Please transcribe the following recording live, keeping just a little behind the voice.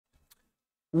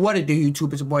What it do,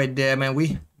 YouTube? It's your boy Dad, man.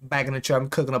 We back in the trap. I'm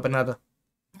cooking up another.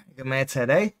 Man,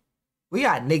 today we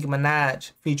got Nicki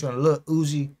Minaj featuring Lil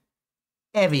Uzi.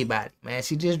 Everybody, man.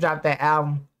 She just dropped that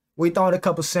album. We throwing a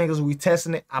couple singles. We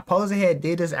testing it. I supposed had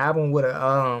did this album with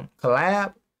a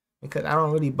collab because I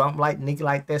don't really bump like Nicki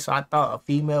like that. So I thought a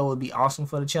female would be awesome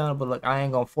for the channel. But look, I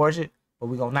ain't gonna force it. But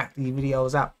we gonna knock these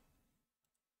videos out.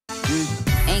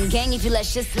 Ain't gang if you let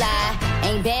shit slide.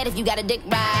 Ain't bad if you got a dick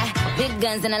ride. Big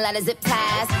guns and a lot of zip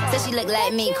ties. Said she look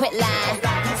like me, quit lying.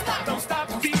 Don't stop, don't stop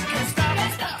the beat, can't stop,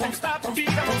 don't stop the beat,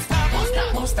 don't stop, don't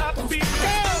stop, don't stop the beat.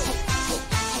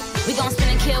 We gon' spin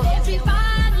and kill.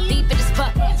 Deep in the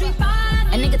spot.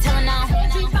 A nigga telling on.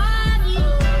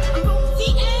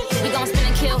 We gon' spin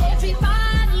and kill.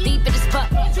 Deep in the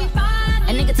spot.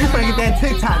 A nigga telling on. You get that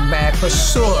TikTok bag for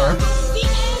sure.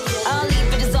 All these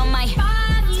bitches on my.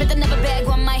 Spent another bag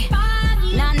on my.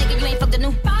 Nah, nigga, you ain't fucked the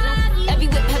new. Every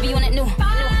whip heavy on that new.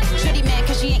 Shitty man,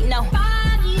 cause she ain't no.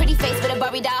 Pretty face with a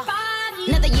Barbie doll.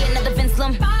 Another year, another Vince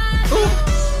Lum.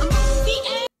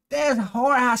 That's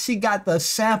hard how she got the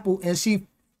sample and she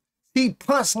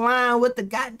punch line with the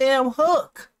goddamn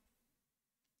hook.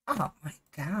 Oh my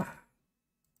god.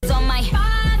 On my.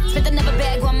 Spent another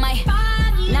bag on my.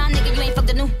 Nah, nigga, you ain't fucked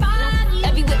the new.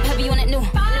 Every whip heavy on that new.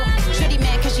 Shitty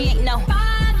man, cause she ain't no.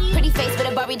 Pretty face with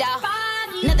a Barbie doll.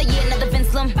 Another year, another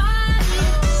Vince Lum.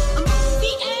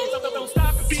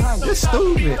 This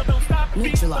stupid.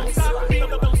 Neutralize.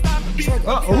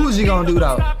 What Uzi gonna do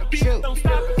though? Shoot.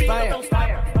 Fire.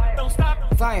 Fire.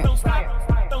 Fire.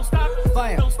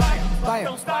 Fire. Fire.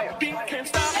 We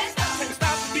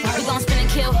gon' spin and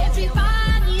kill.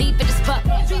 Deep in the spot.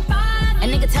 A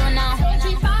nigga telling on.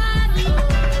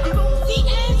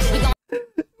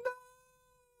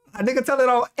 A nigga telling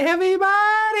on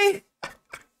everybody.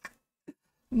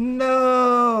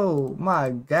 No, my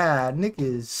god,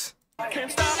 niggas. We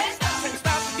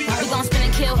gon' spin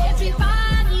and kill.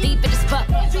 Deep in the spot.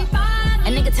 A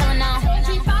nigga telling on.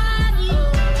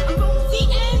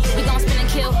 We gon' spin and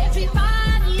kill.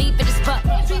 Deep in the spot. A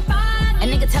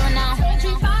nigga telling on.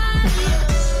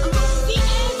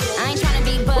 I ain't tryna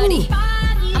be buddy.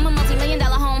 I'm a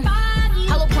multi-million-dollar home.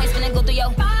 Hollow points finna go through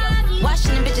yo.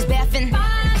 Washing them bitches bathing.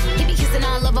 He be kissing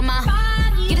all over my.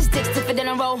 Get his dick stiffer than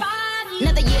a roll.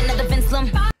 Another year, another Vince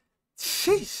Lum.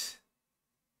 Jeez.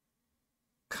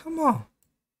 Come on.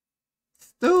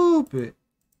 Stupid.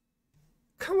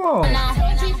 Come on. We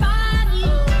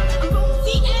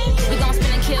gon'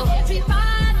 spin and kill.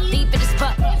 Deep in the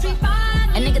spot.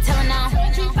 A nigga telling on.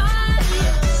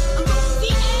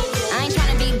 I ain't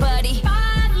tryna be buddy.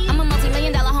 I'm a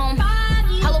multi-million-dollar home.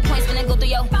 Hollow points finna go through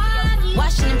yo.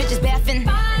 Washing them bitches bathing.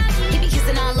 He be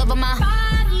kissing all over my.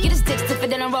 Get his dick stiffer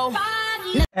than a roll.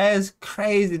 That's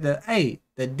crazy. The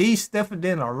D stiffer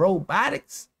than a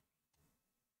robotics.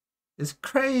 It's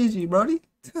crazy, brody.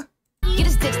 Get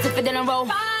his dick stiffer than a roll.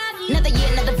 Another year,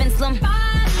 another Vince Lum.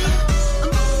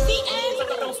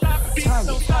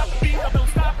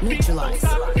 Neutralize.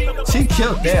 She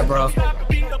killed that, bro.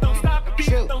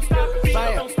 Shoot.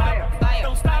 Fire. Fire.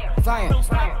 Fire.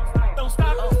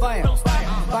 Fire.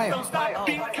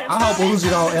 I hope Uzi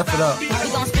don't F it up. We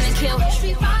gon' spin and kill.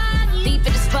 Deep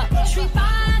in the spot.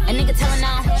 A nigga telling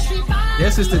on.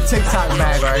 This is the TikTok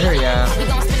bag right here, y'all. We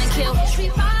gon' spin and kill.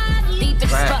 Deep in the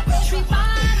spot.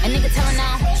 A nigga telling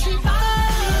on.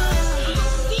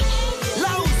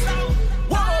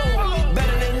 Whoa,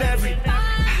 better than every.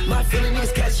 My feeling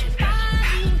is catchy.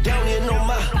 Down here, no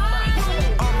my.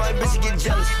 All my bitches get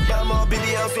jealous. But I'm all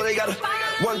busy out, so they gotta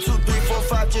 1, 2, 3, 4,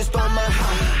 5 just on my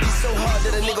high. It's so hard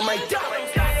that a nigga might die.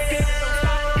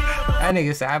 That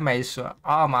nigga said I made sure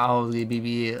all my hoes get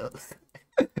BBLs.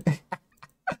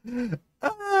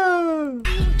 Oh.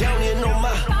 Down here, no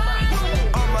my.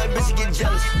 All my bitches get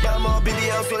jealous. But I'm all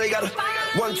busy out, so they gotta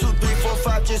 1, 2, 3, 4,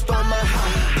 5 just on my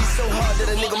high. It's so hard that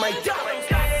a nigga might die.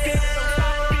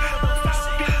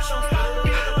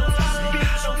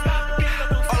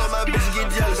 All of my bitches get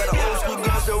jealous. Got an old school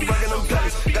girl still rocking them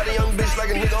pellies. Got a young bitch like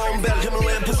a nigga on belly.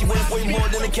 Himalayan pussy worth way more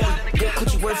than a Kelly. Good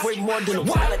coochie worth way more than a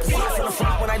what? I like to see it from the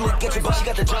front when I look at you, but she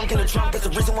got the junk in the trunk. That's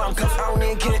the reason why I'm cuffed. I don't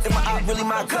even care if my eye really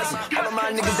my cousin. All of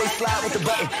my niggas, they slide with the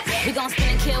button. We gon' spin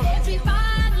and kill.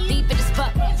 Deep in the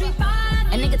spot.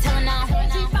 A nigga telling on.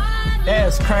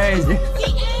 That's crazy.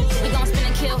 We gon' spin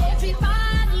and kill.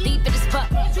 Deep in the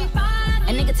spot.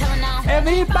 A nigga telling on.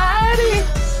 Everybody.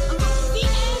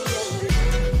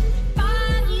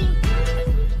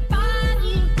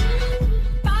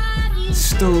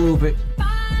 Stupid.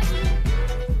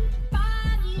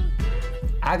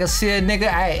 I can see a nigga.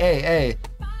 Hey.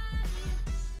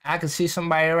 I can see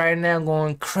somebody right now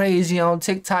going crazy on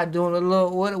TikTok doing a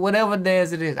little whatever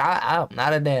dance it is. I'm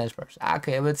not a dance person. I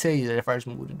can't even tell you the first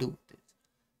move to do with this.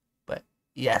 But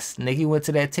yes, Nicki went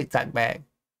to that TikTok bag.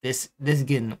 This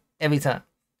getting them every time.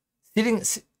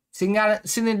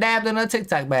 Sitting dabbed in her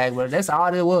TikTok bag, bro. That's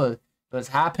all it was. It was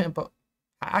high tempo.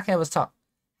 I can't even talk.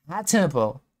 High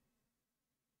tempo.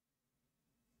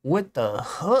 With the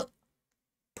hook.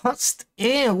 Punched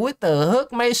in with the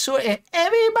hook. Made sure and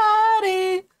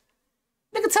everybody.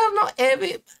 Nigga tell them no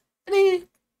everybody.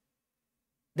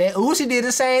 That Uzi did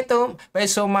the same thing. Made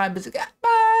sure my bitch got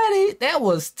body. That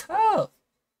was tough.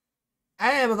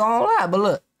 I ain't even gonna lie, but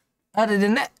look. Other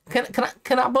than that,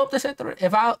 can I bump this at the,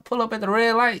 if I pull up at the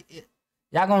red light,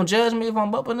 y'all gonna judge me if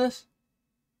I'm bumping this?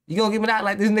 You gonna give me that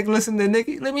like this nigga listen to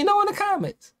Nicki? Let me know in the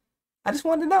comments. I just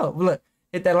want to know. But look,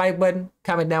 hit that like button,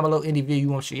 comment down below any video you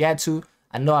want to react to.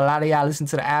 I know a lot of y'all listen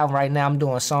to the album right now. I'm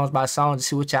doing songs by songs to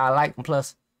see what y'all like. And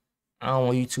plus, I don't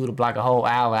want YouTube to block a whole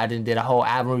hour. I did a whole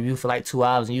album review for like 2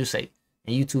 hours and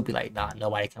YouTube be like, nah,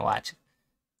 nobody can watch it.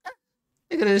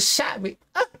 Nigga just shot me.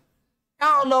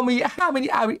 Y'all don't know me.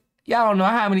 Y'all don't know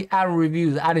how many album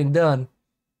reviews I done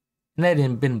and they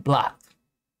didn't been blocked.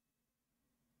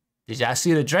 Did y'all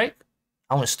see the Drake?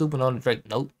 I went stupid on the Drake.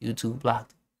 Nope, YouTube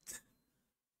blocked.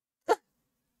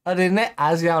 Other than that,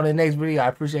 I'll see y'all in the next video. I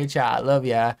appreciate y'all. I love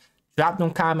y'all. Drop them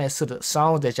comments to the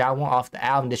songs that y'all want off the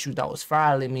album that you thought was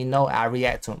fire. Let me know. I'll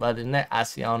react to them. Other than that, I'll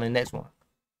see y'all on the next one.